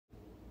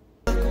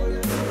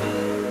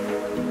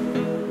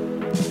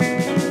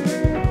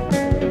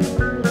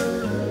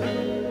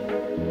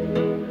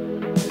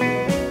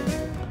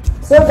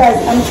So guys,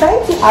 I'm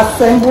trying to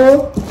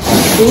assemble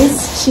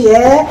this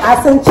chair,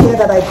 accent chair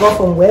that I got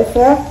from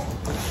Wayfair.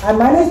 I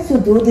managed to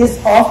do this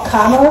off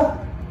camera.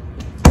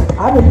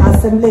 I've been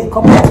assembling a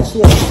couple of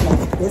chairs.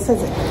 Like, this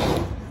is it.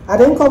 I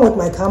didn't come with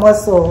my camera,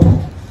 so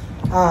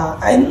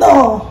I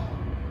know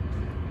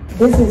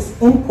this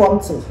is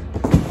impromptu.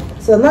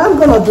 So now I'm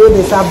gonna do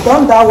this. I've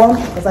done that one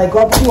because I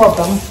got 2 of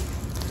them.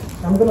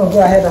 I'm gonna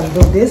go ahead and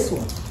do this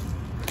one.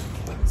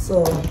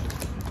 So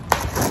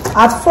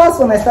at first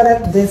when I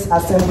started this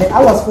assembly,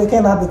 I was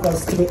freaking out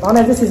because, to be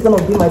honest, this is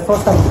gonna be my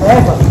first time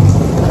ever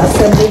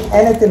assembling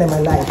anything in my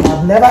life.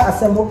 I've never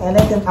assembled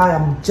anything. I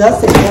am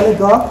just a girly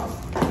girl.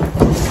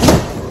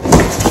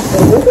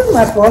 So this is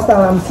my first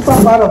time. I'm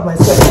super proud of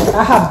myself.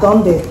 I have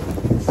done the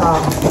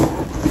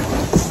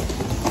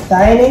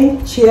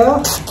dining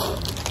chair,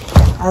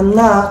 and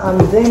now I'm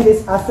doing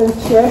this accent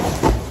chair,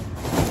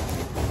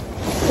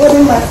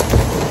 putting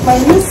my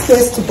new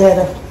space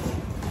together,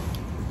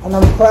 and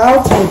I'm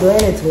proud to be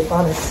doing it, to be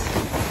honest.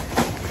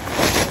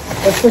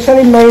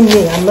 Especially knowing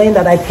me and knowing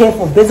that I pay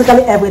for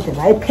basically everything.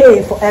 I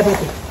pay for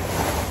everything.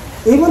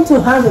 Even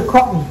to hang a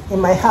curtain in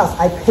my house,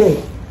 I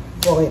pay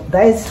for it.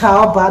 That is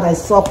how bad I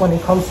suck when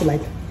it comes to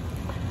like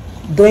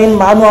doing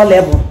manual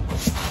level.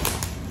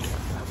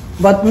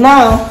 But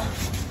now,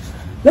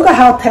 look at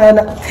how tan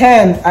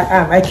I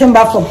am. I came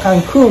back from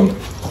Cancun,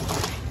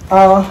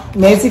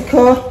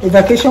 Mexico. The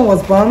vacation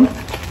was gone.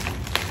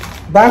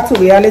 Back to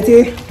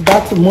reality,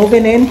 back to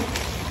moving in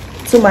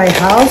to my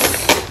house.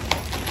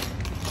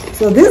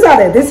 So this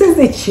is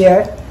the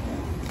chair.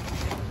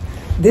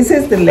 This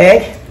is the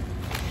leg.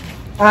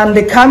 And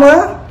the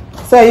camera,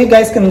 so you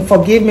guys can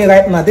forgive me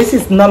right now. This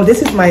is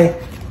my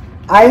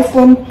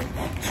iPhone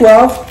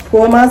 12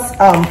 Pro Max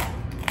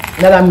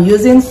that I'm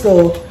using.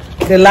 So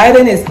the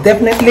lighting is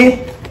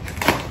definitely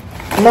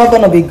not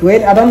gonna be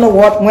great. I don't know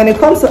what, when it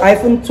comes to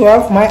iPhone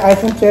 12, my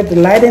iPhone 12, the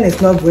lighting is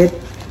not great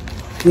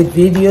with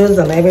videos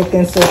and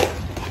everything. So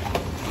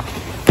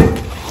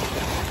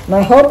and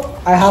I hope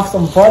I have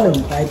some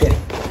volume right there.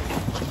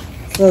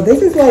 So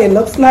this is what it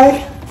looks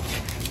like.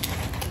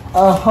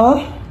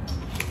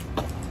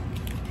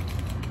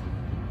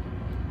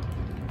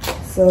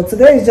 So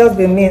today has just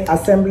been me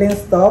assembling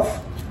stuff.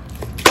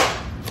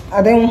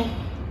 I don't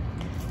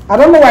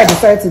know why I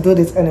decided to do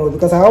this anyway,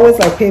 because I always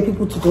like pay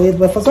people to do it,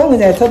 but for some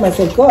reason I told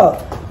myself,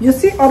 God, you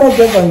see other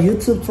girls on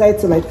YouTube try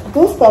to like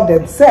do stuff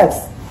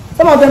themselves.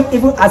 Some of them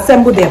even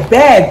assemble their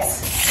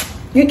beds.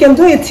 You can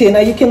do it, you know,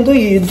 you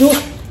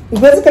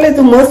basically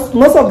do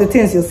most of the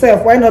things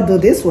yourself. Why not do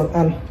this one?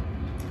 And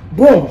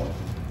boom,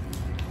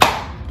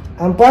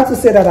 I'm proud to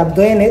say that I'm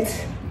doing it.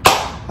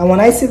 And when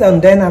I sit down,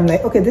 then I'm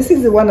like, okay, this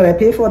is the one that I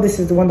paid for, this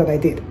is the one that I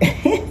did.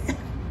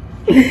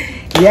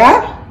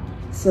 Yeah,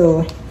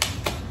 so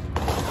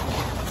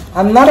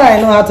I'm not that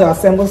I know how to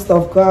assemble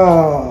stuff.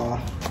 God,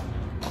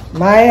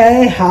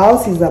 my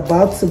house is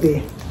about to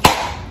be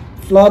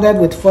flooded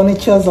with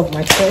furnitures of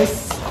my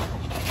choice.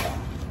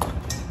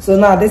 So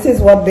now this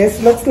is what this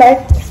looks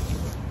like.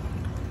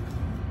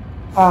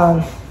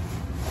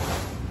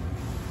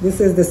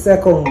 This is the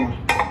second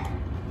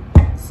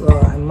one. So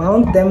I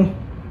mount them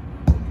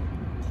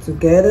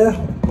together.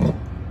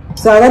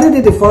 So I already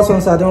did the first one,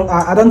 so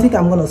I don't think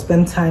I'm gonna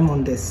spend time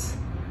on this.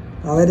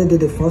 I already did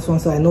the first one,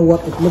 so I know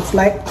what it looks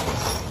like.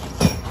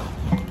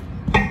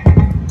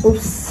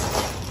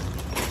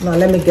 Oops. Now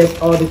let me get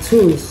all the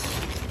tools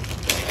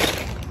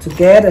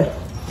together.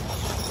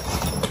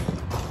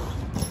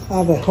 I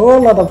have a whole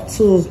lot of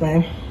tools,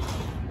 man.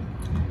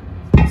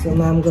 So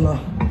now I'm gonna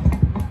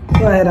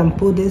go ahead and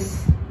put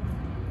this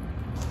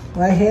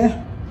right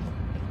here.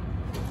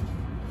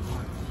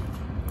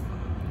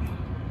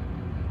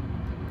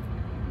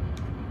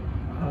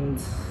 And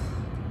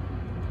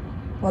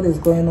what is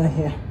going on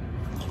here?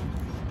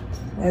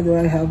 Why do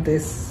I have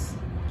this?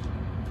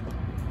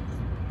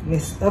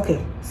 Okay,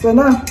 so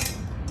now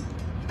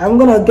I'm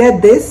gonna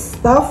get this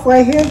stuff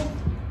right here,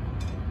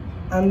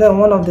 and then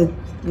one of the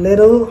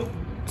little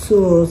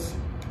tools.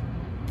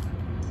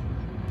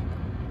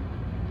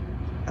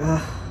 I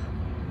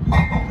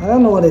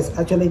don't know what is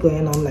actually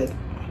going on. Like,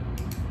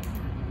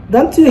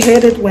 don't you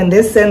hate it when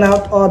they send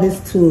out all these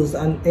tools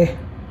and they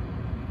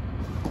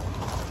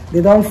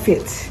don't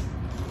fit?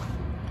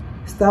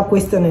 Stop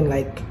questioning,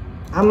 like,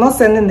 I'm not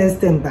sending this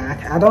thing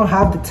back. I don't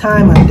have the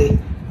time and the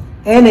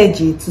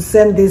energy to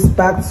send this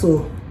back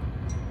to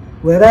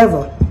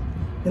wherever.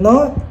 You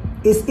know,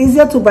 it's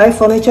easier to buy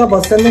furniture,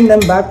 but sending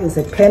them back is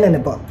a pain in the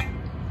butt.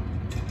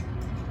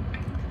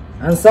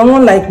 And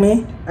someone like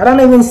me, I don't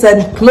even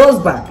send clothes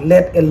back,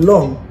 let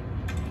alone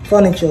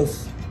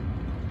furnitures.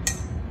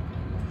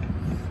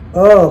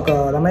 Oh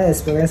God, am I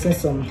experiencing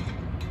some?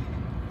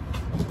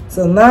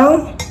 So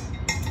now,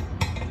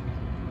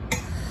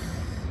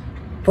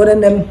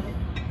 putting them.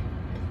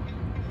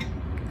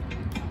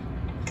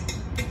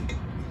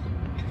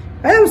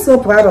 I am so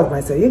proud of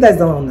myself. You guys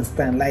don't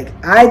understand. Like,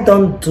 I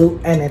don't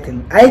do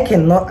anything. I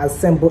cannot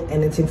assemble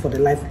anything for the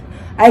life.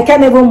 I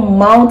can't even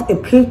mount a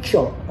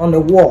picture on the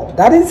wall.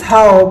 That is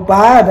how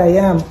bad I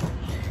am.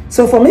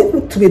 So for me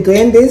to be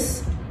doing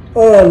this,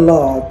 Oh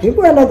Lord,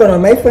 people are not gonna,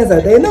 my friends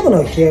are, they're not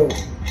gonna hear me.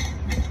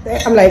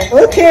 I'm like,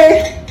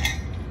 okay,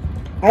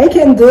 I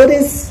can do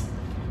this.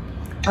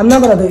 I'm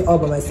not gonna do it all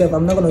by myself.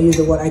 I'm not gonna use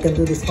the word I can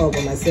do this all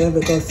by myself,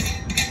 because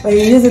when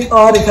you use it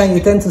all the time, you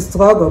tend to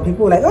struggle.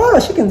 People are like, oh,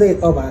 she can do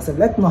it all by herself.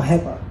 Let's not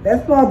help her.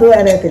 Let's not do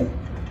anything.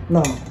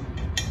 No.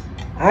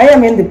 I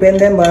am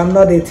independent, but I'm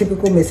not a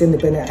typical Miss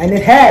Independent. I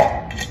need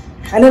help.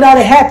 I need all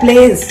the help,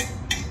 please.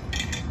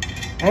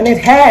 I need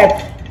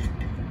help.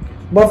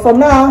 But for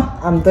now,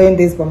 I'm doing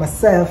this by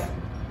myself,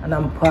 and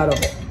I'm proud of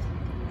it.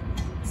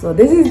 So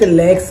this is the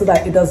leg, so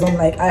that it doesn't,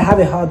 like, I have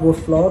a hardwood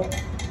floor,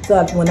 so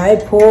that when I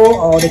pull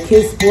or the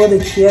kids pull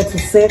the chair to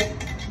sit,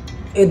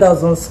 it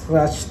doesn't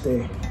scratch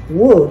the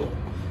wood.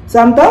 So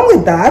I'm done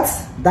with that.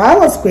 That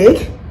was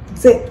quick.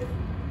 See.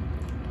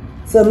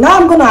 So now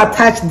I'm gonna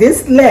attach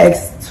these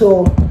legs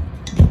to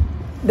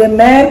the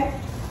main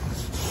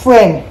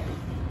frame.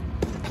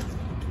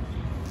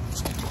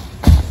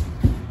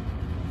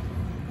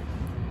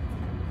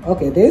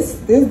 Okay, this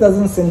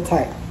doesn't seem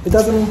tight.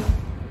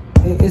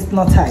 It's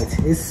not tight.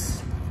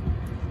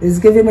 It's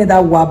giving me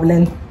that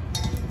wobbling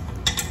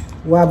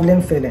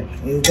feeling.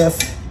 It's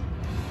just,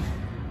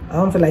 I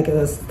don't feel like it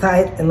was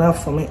tight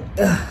enough for me.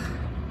 Ugh.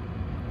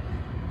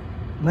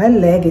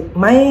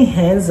 My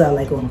hands are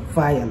like on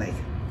fire, like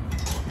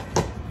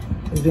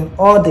it's been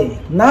all day.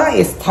 Now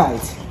it's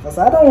tight, because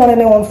I don't want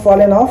anyone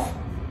falling off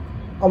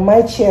on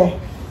my chair.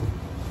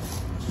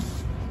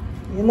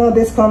 You know,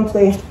 this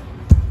country,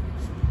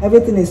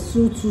 everything is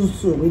sue.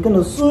 We're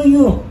gonna sue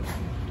you.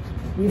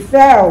 We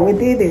fell, we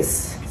did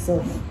this.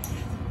 So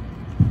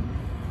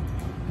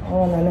I don't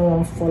want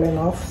anyone falling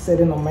off,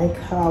 sitting on my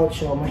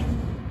couch or my.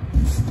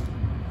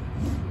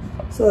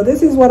 So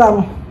this is what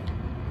I'm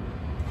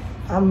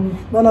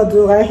gonna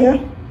do right here.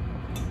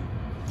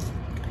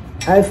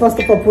 I first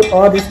of all put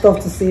all this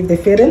stuff to see if they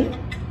fit in.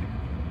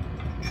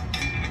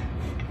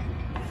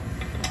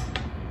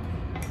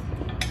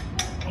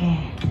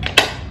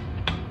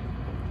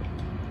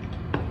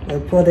 I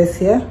put this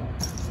here,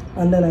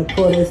 and then I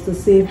put this to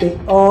see if they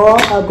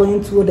all are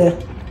going through the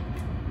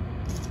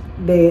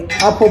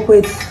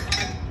appropriate.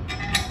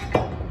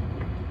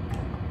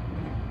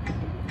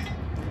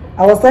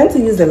 I was trying to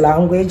use the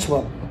language,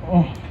 but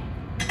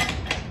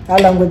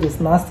that language is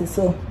nasty,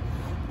 so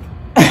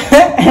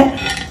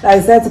I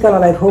decided to kind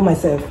of like hold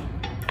myself.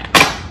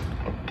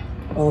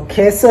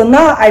 Okay, so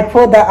now I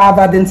put that, I've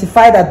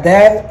identified that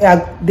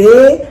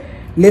they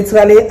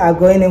literally are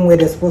going in where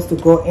they're supposed to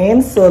go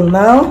in. So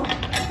now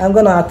I'm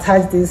gonna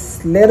attach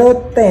this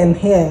little thing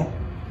here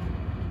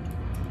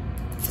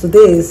to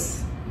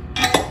this,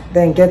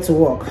 then get to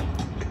work.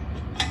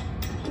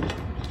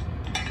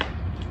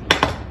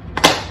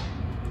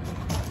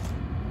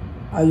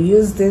 I'll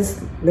use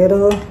this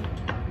little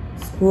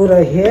screw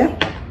right here,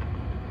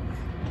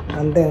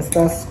 and then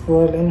start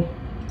scrolling,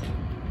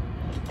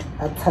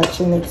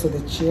 attaching it to the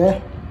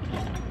chair.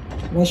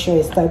 Make sure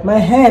it's tight. My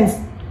hands,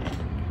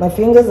 my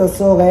fingers are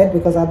so red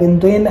because I've been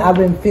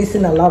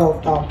facing a lot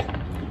of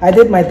I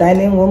did my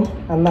dining room,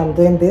 and I'm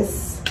doing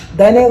this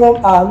dining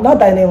room, not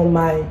dining room,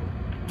 my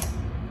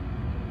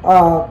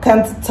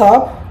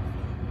countertop,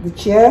 the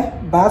chair,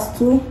 bar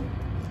stool.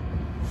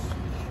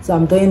 So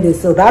I'm doing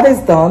this. So that is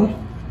done.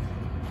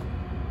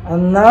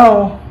 And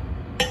now,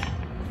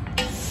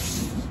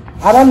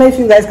 I don't know if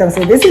you guys can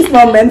see, this is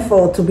not meant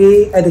to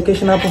be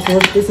educational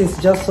purpose. This is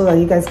just so that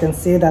you guys can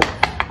see that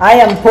I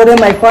am putting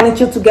my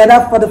furniture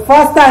together for the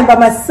first time by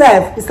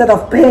myself instead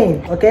of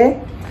paying,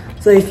 okay?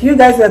 So if you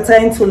guys are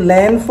trying to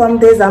learn from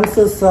this, I'm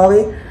so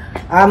sorry.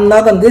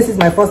 This is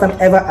my first time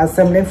ever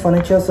assembling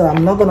furniture, so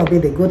I'm not gonna be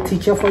the good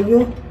teacher for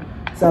you.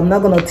 So I'm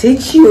not gonna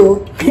teach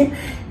you,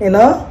 you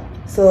know?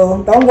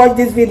 So don't watch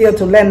this video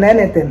to learn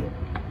anything.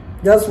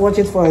 Just watch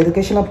it for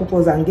educational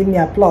purpose and give me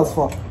applause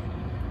for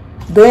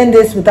doing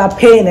this without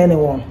paying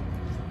anyone.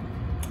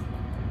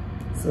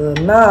 So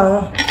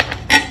now,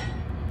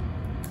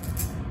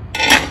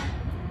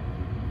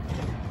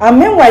 and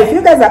meanwhile, if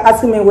you guys are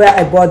asking me where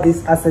I bought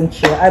this accent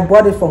chair, I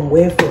bought it from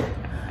Wayfair.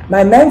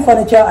 My main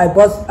furniture, I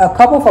bought a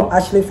couple from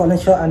Ashley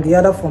Furniture and the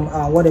other from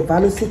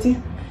Value City.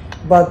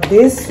 But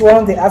this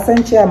one, the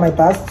accent chair, my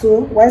bar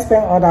stool, why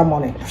spend all that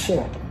money?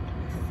 Sure.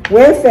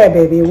 Wayfair,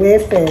 baby,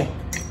 Wayfair.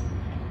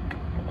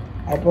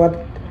 I bought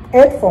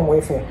it from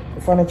Wayfair,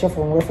 the furniture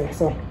from Wayfair.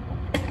 So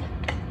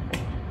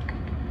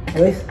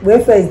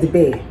Wayfair is the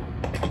bay.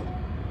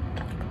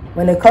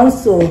 When it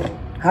comes to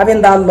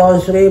having that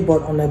luxury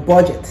but on a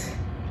budget,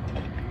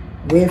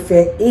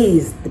 Wayfair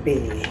is the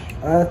bay.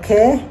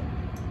 Okay.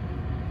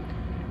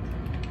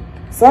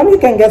 Some you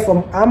can get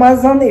from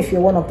Amazon if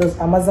you're one of those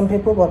Amazon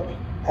people, but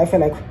I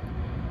feel like,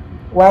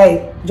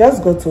 why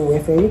just go to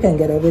Wayfair? You can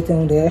get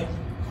everything there.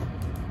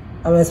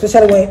 I mean,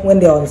 especially when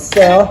they're on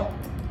sale.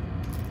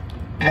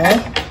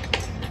 No?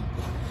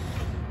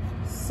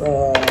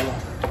 So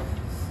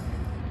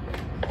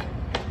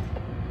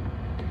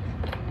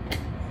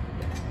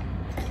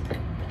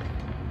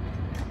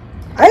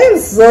I am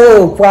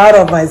so proud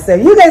of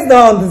myself. You guys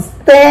don't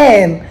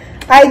understand.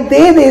 I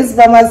did this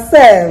by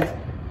myself.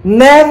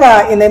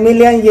 Never in a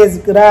million years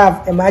could I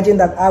have imagined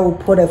that I would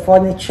put a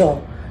furniture,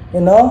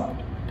 you know,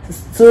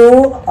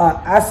 stool or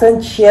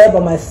accent chair by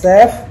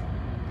myself.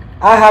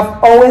 I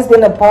have always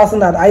been a person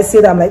that I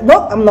see that I'm like,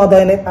 no, I'm not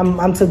doing it.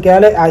 I'm too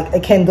girly. I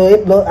can't do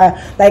it. Look,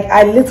 like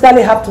I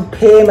literally have to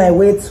pay my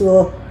way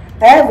to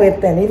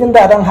everything, even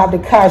though I don't have the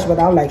cash. But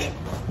I'm like, you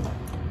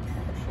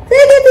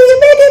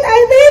made it.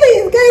 I did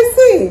it.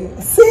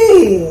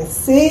 Guys,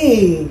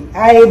 see,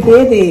 I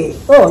did it.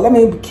 Oh, let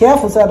me be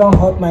careful so I don't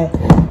hurt my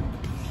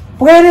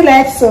pretty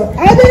legs. So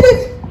I did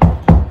it,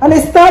 and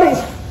it started.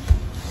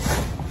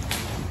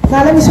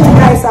 Now let me show you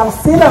guys. I'm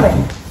still on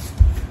it.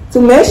 To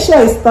make sure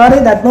it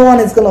started, that no one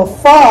is gonna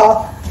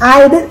fall,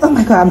 I did. Oh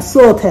my God, I'm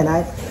so tense.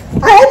 I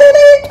did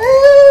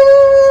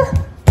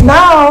it.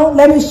 Now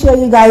let me show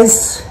you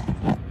guys.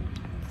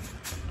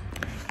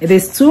 It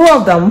is 2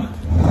 of them.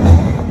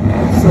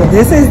 So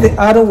this is the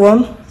other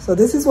one. So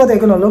this is what they're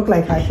gonna look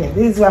like right here.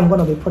 This is where I'm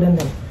gonna be putting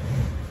them.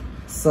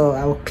 So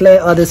I will clear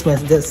all this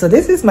mess. So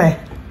this is my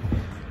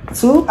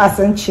 2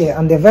 accent chair,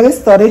 and they're very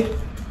sturdy,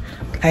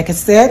 like I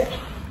said.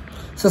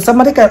 So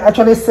somebody can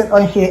actually sit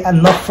on here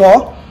and not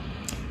fall.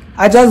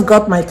 I just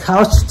got my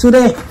couch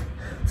today,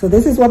 so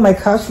this is what my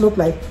couch looked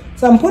like.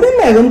 So I'm putting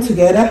my room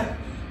together,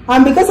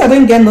 and because I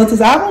didn't get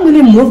notice, I haven't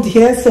really moved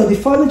here. So the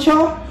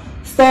furniture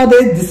store,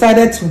 they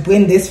decided to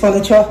bring this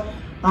furniture,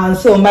 and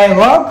so my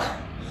rug,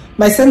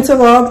 my center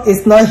rug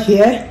is not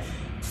here.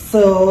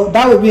 So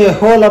that would be a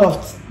whole lot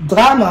of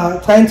drama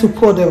trying to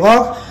put the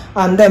rug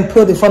and then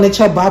put the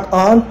furniture back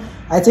on.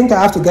 I think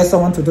I have to get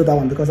someone to do that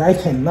one because I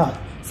cannot.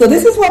 So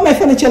this is what my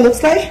furniture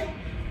looks like.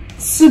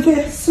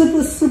 Super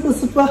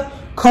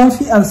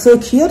comfy and so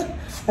cute.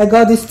 I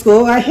got this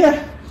throw right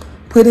here,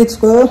 pretty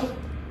throw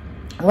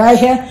right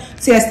here.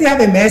 See, I still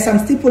have a mess. I'm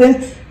still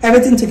putting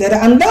everything together.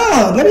 And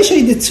now let me show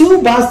you the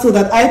 2 bar stools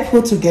that I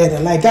put together.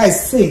 Like,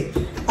 guys, see,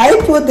 I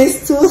put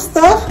these 2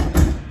 stuff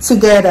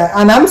together,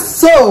 and I'm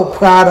so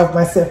proud of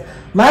myself.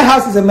 My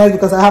house is a mess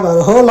because I have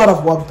a whole lot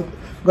of work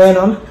going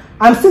on.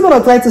 I'm still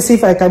gonna try to see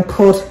if I can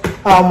put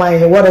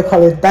my, what I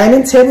call it,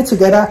 dining table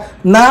together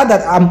now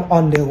that I'm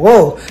on the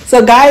road.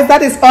 So guys,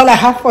 that is all I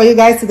have for you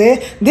guys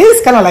today. This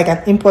is kind of like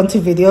an impromptu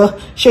video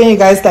showing you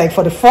guys, like,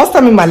 for the first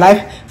time in my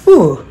life,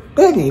 ooh,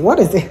 baby, what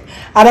is it?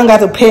 I don't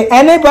got to pay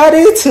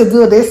anybody to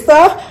do this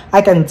stuff.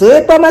 I can do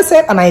it by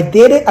myself, and I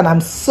did it, and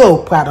I'm so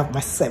proud of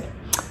myself.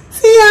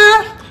 See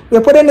ya. We're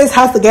putting this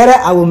house together.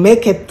 I will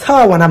make it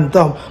tall when I'm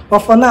done. But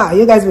for now,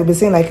 you guys will be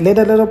seeing like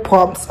little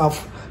prompts of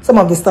some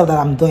of the stuff that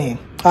I'm doing.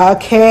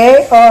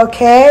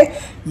 Okay,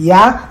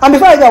 yeah. And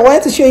before I go, I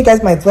wanted to show you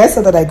guys my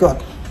dresser that I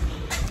got.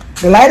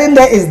 The lighting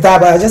there is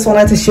dark, but I just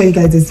wanted to show you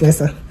guys this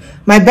dresser.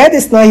 My bed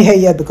is not here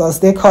yet because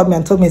they called me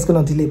and told me it's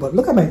gonna delay. But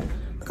look at my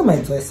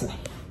dresser.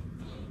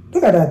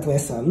 Look at that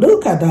dresser.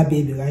 Look at that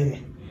baby right there.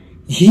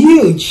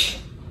 Huge.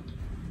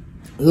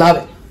 Love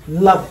it.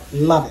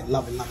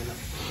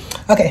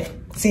 Okay,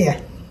 see ya.